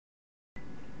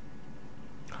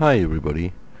Hi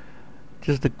everybody,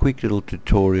 just a quick little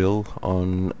tutorial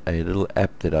on a little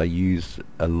app that I use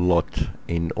a lot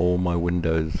in all my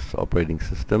Windows operating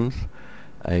systems.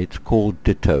 It's called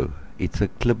Ditto. It's a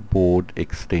clipboard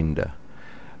extender.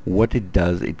 What it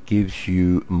does, it gives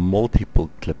you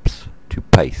multiple clips to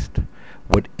paste.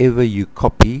 Whatever you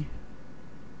copy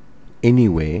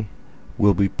anywhere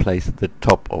will be placed at the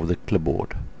top of the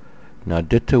clipboard. Now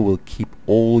Ditto will keep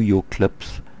all your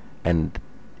clips, and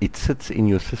it sits in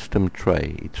your system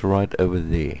tray. It's right over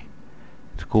there.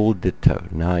 It's called Ditto.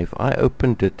 Now if I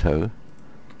open Ditto,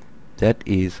 that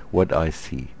is what I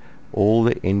see. All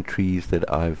the entries that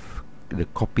the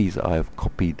copies I've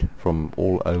copied from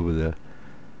all over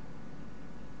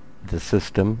the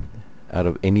system, out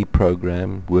of any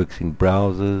program. Works in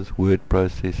browsers, word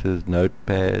processors,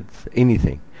 notepads,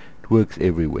 anything. It works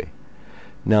everywhere.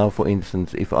 Now for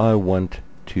instance, if I want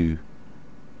to,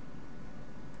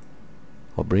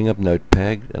 I'll bring up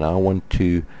Notepad and I want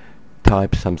to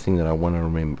type something that I want to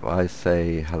remember. I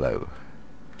say hello.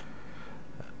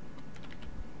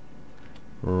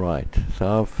 Right,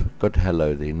 so I've got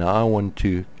hello there. Now I want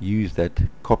to use that,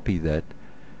 copy that.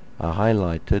 I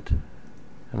highlight it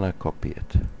and I copy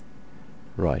it.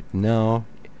 Right, now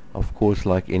of course,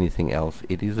 like anything else,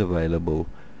 it is available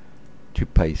to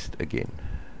paste again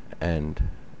and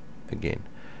again,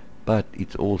 but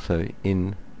it's also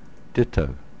in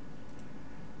Ditto.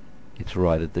 It's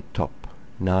right at the top.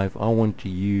 Now if I want to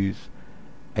use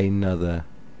another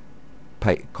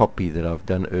copy that I've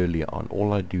done earlier on,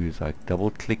 all I do is I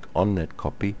double click on that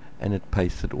copy and it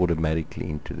pastes it automatically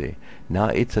into there. Now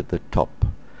it's at the top.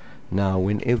 Now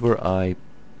whenever I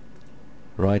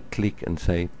right click and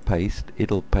say paste,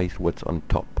 it'll paste what's on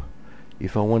top.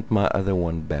 If I want my other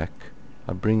one back,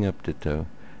 I bring up Ditto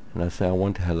and I say I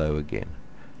want hello again.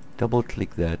 Double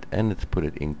click that and it's put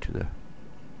it into the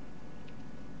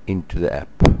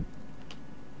app.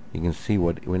 You can see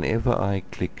whenever I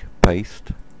click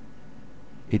paste,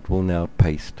 it will now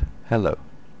paste hello.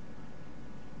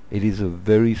 It is a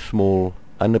very small,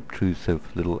 unobtrusive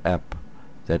little app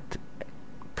that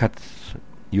cuts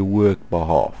your work by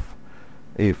half,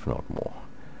 if not more.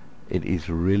 It is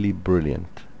really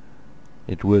brilliant.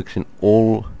 It works in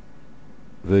all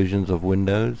versions of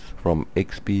Windows, from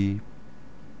XP,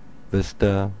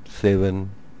 Vista, 7,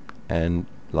 and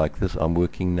like this I'm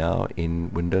working now in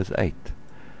Windows 8.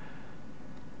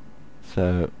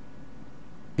 So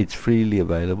it's freely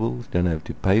available, you don't have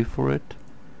to pay for it,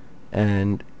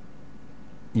 and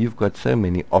you've got so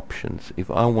many options.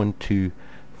 If I want to,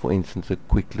 for instance, a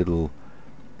quick little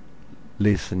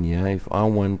lesson here, if I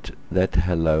want that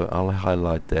hello, I'll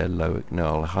highlight the hello. No,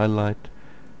 I'll highlight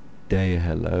day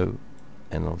hello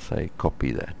and I'll say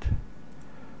copy that.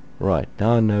 Right,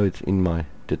 now I know it's in my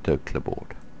Ditto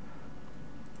clipboard.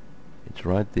 It's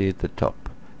right there at the top.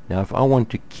 Now if I want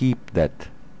to keep that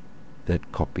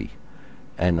copy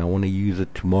and I want to use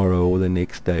it tomorrow or the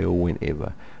next day or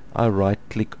whenever, I right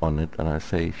click on it and I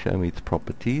say show me its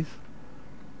properties,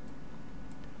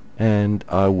 and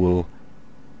I will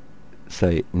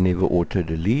say never auto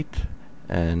delete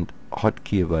and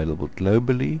hotkey available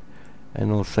globally,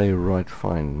 and I'll say right,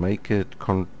 fine, make it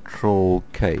Control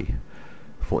K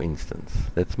for instance.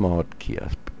 That's my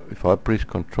hotkey. If I press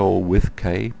Control with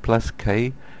K plus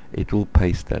K, it will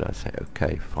paste that. I say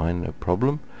okay, fine, no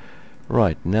problem.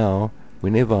 Right, now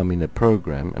whenever I'm in a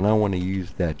program and I want to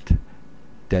use that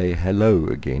day hello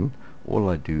again, all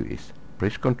I do is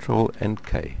press Control and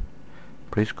K,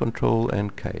 press Control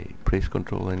and K, press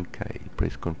Control and K,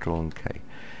 press Control and K.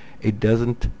 It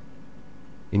doesn't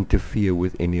interfere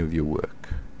with any of your work.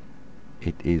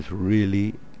 It is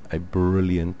really a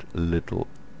brilliant little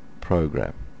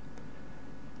program,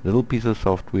 little piece of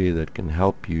software that can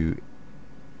help you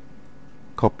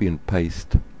copy and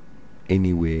paste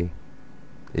anywhere,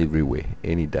 everywhere,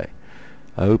 any day.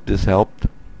 I hope this helped.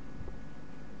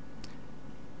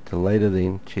 Till later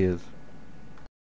then, cheers.